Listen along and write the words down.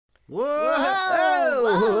Whoa!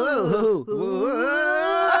 Whoa! Whoa!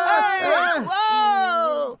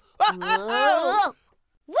 Whoa!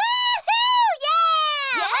 Woohoo!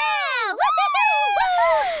 Yeah!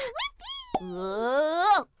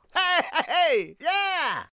 Woohoo! Hey!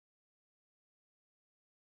 Yeah!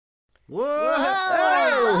 Whoa!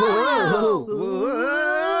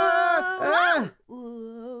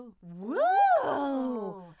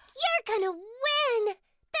 Whoa! You're gonna win!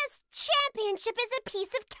 This championship is a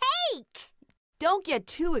piece of cake! Don't get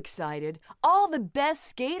too excited. All the best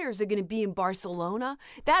skaters are going to be in Barcelona.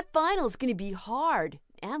 That final's going to be hard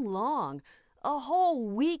and long. A whole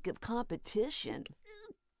week of competition.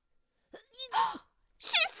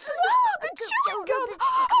 She swallowed the chewing gum!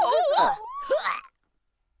 Oh.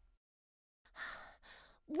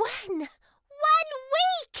 One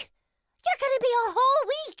week! You're gonna be a whole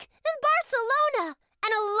week in Barcelona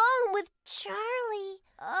and alone with Charlie.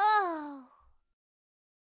 Oh.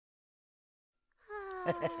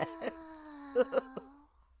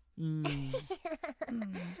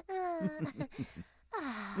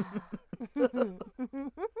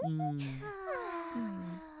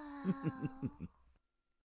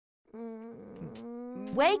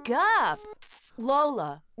 Wake up!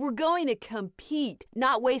 Lola, we're going to compete,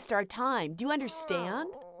 not waste our time. Do you understand?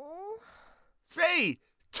 3,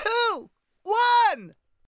 2, 1!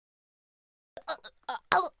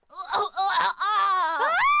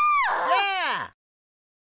 Yeah!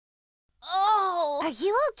 Oh! Are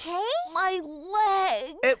you okay? My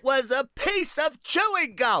leg! It was a piece of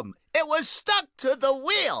chewing gum. It was stuck to the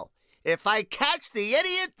wheel. If I catch the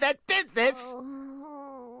idiot that did this...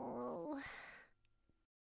 Oh.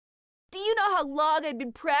 Do you know how long I've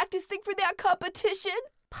been practicing for that competition?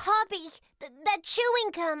 Poppy, that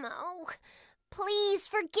chewing gum. Oh, please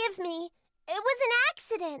forgive me. It was an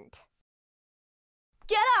accident.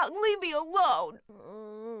 Get out and leave me alone.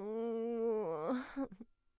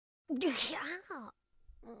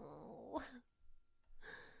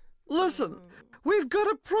 Listen, we've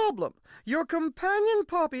got a problem. Your companion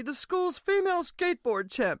Poppy, the school's female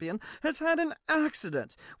skateboard champion, has had an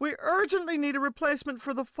accident. We urgently need a replacement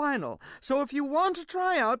for the final. So if you want to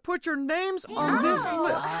try out, put your names on this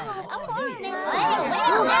list.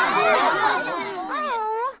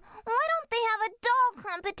 Why don't they have a doll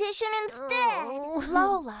competition instead?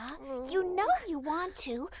 Lola, you know you want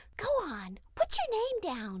to. Go on, put your name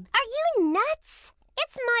down. Are you nuts?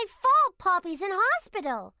 It's my fault Poppy's in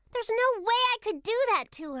hospital. There's no way I could do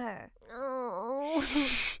that to her. Oh.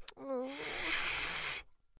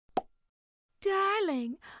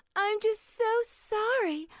 Darling, I'm just so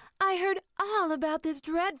sorry. I heard all about this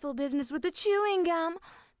dreadful business with the chewing gum.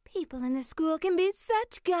 People in the school can be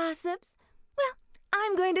such gossips. Well,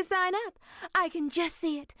 I'm going to sign up. I can just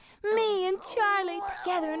see it. Me and Charlie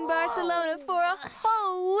together in Barcelona for a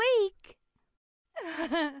whole week.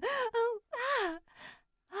 No!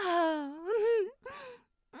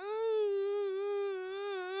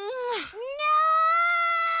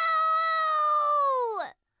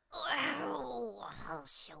 I'll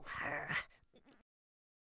show her.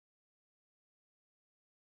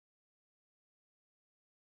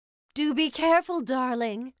 Do be careful,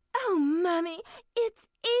 darling. Oh, Mommy, it's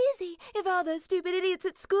easy if all those stupid idiots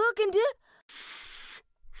at school can do...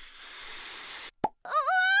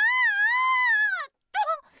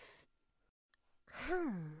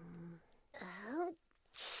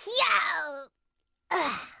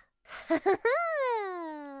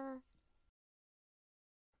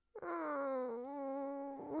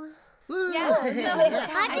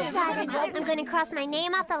 I've decided I'm going to cross my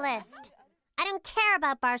name off the list. I don't care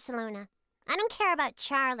about Barcelona. I don't care about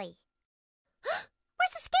Charlie.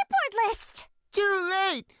 Where's the skateboard list? Too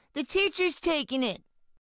late. The teacher's taking it.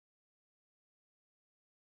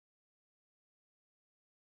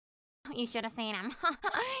 You should have seen him.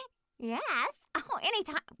 Yes. Oh,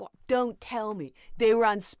 anytime. Don't tell me. They were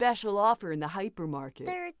on special offer in the hypermarket.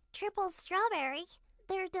 They're triple strawberry.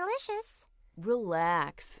 They're delicious.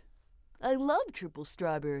 Relax. I love triple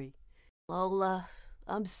strawberry. Lola,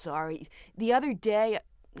 I'm sorry. The other day,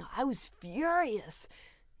 I was furious.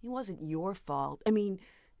 It wasn't your fault. I mean,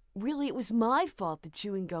 really, it was my fault the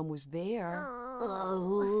chewing gum was there.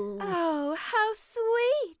 Oh, how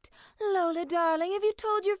sweet. Lola, darling, have you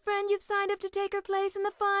told your friend you've signed up to take her place in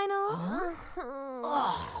the final?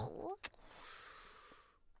 Oh.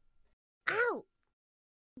 Ow.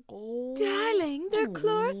 Darling, they're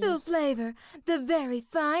chlorophyll flavor, the very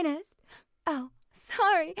finest. Oh,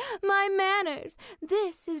 sorry, my manners.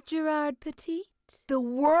 This is Gerard Petit. The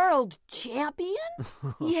world champion?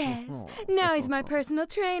 Yes, now he's my personal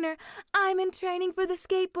trainer. I'm in training for the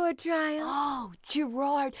skateboard trials. Oh,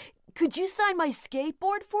 Gerard, Could you sign my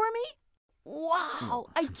skateboard for me? Wow,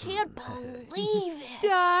 I can't believe it.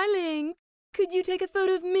 Darling, could you take a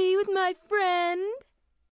photo of me with my friend?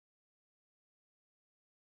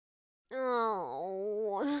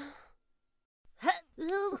 Oh.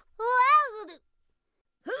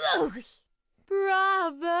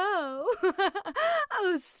 Bravo!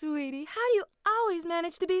 Oh, sweetie, how do you always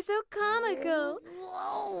manage to be so comical?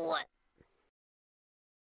 Whoa.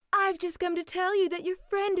 I've just come to tell you that your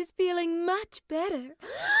friend is feeling much better.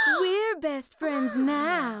 We're best friends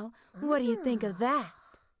now. What do you think of that?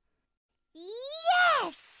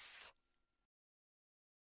 Yes!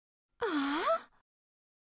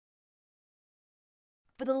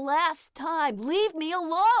 For the last time, leave me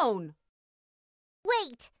alone.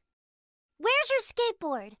 Wait. Where's your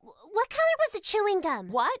skateboard? What color was the chewing gum?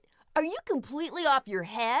 What? Are you completely off your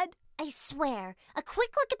head? I swear. A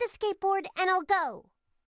quick look at the skateboard and I'll go.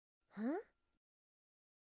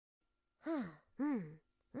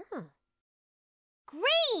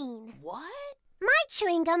 Green! What? My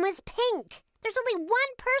chewing gum was pink. There's only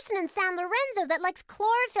one person in San Lorenzo that likes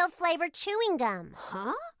chlorophyll-flavored chewing gum.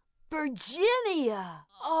 Huh? Virginia!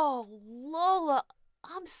 Oh, Lola,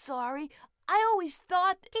 I'm sorry. I always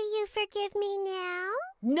thought... Do you forgive me now?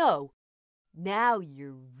 No. Now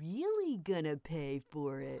you're really gonna pay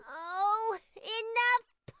for it. Oh, enough,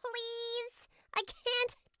 please. I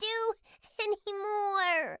can't do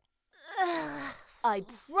anymore. I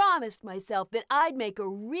promised myself that I'd make a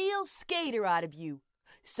real skater out of you.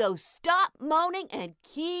 So stop moaning and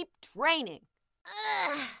keep training.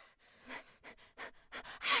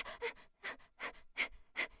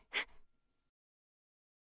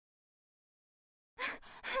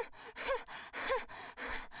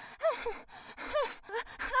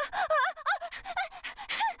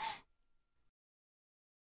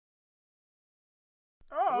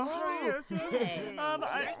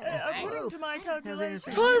 According to my calculations...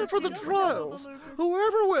 Time for the trials.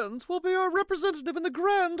 Whoever wins will be our representative in the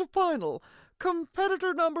grand final.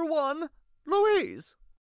 Competitor number 1, Louise.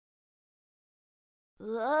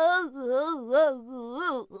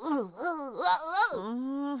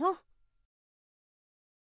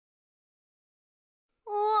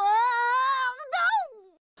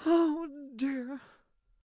 Oh, dear.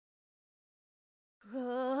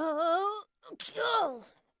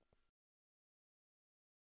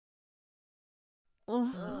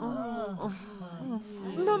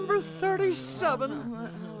 Number 37,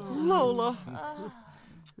 Lola.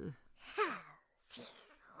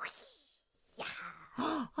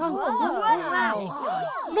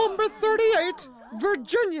 Number 38,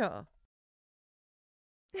 Virginia.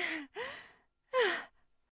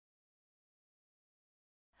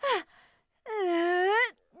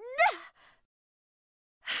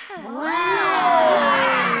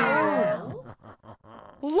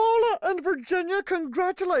 Lola and Virginia,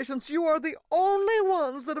 congratulations. You are the only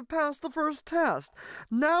ones that have passed the first test.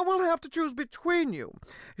 Now we'll have to choose between you.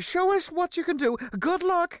 Show us what you can do. Good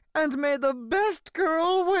luck, and may the best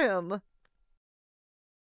girl win.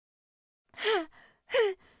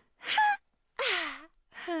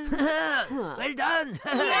 Well done.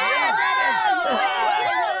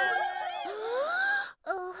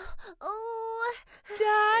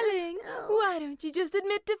 Darling, why don't you just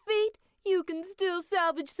admit defeat? You can still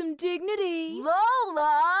salvage some dignity.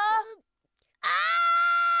 Lola!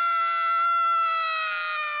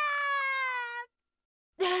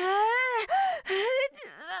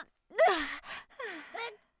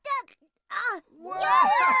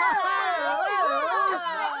 Bravo!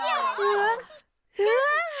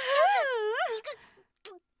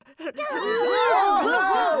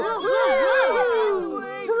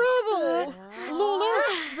 Lola,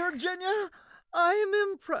 Virginia, I am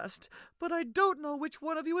impressed, but I don't know which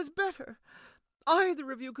one of you is better.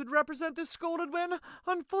 Either of you could represent this school and win.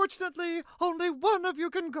 Unfortunately, only one of you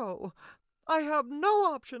can go. I have no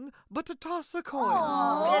option but to toss a coin.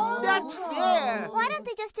 It's not fair. Why don't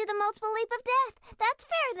they just do the multiple leap of death? That's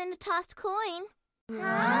fairer than a tossed coin.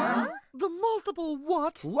 The multiple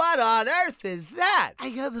what? What on earth is that? I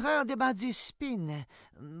have heard about this spin,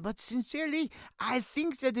 but sincerely, I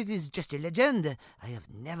think that it is just a legend. I have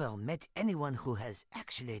never met anyone who has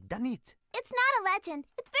actually done it. It's not a legend.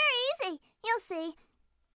 It's very easy. You'll see.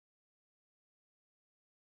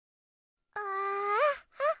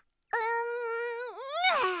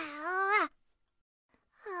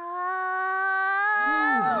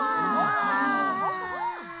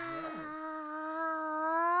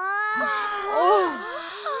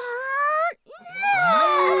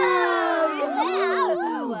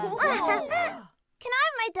 Can I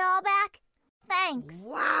have my doll back? Thanks.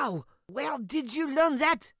 Wow! Where did you learn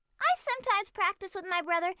that? I sometimes practice with my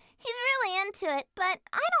brother. He's really into it, but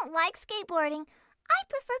I don't like skateboarding. I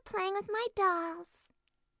prefer playing with my dolls.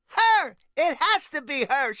 Her! It has to be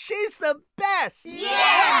her. She's the best.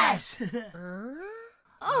 Yes!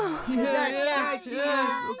 Oh, Yeah.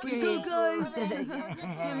 Okay, go, guys.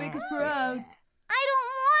 Yeah, make us proud. I don't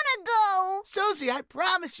want to go. Susie, I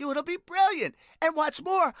promise you it'll be brilliant. And what's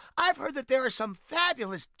more, I've heard that there are some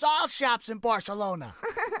fabulous doll shops in Barcelona.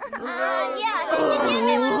 Yeah, can you give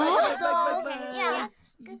me one of those dolls? Yeah.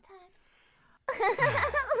 Good time.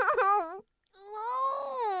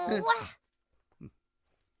 Whoa!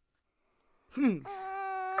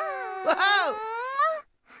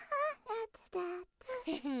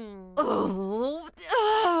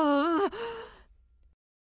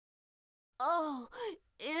 Oh,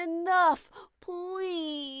 enough,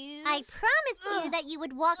 please. I promised you that you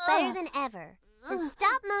would walk better than ever. So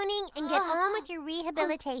stop moaning and get on with your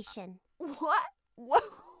rehabilitation. What?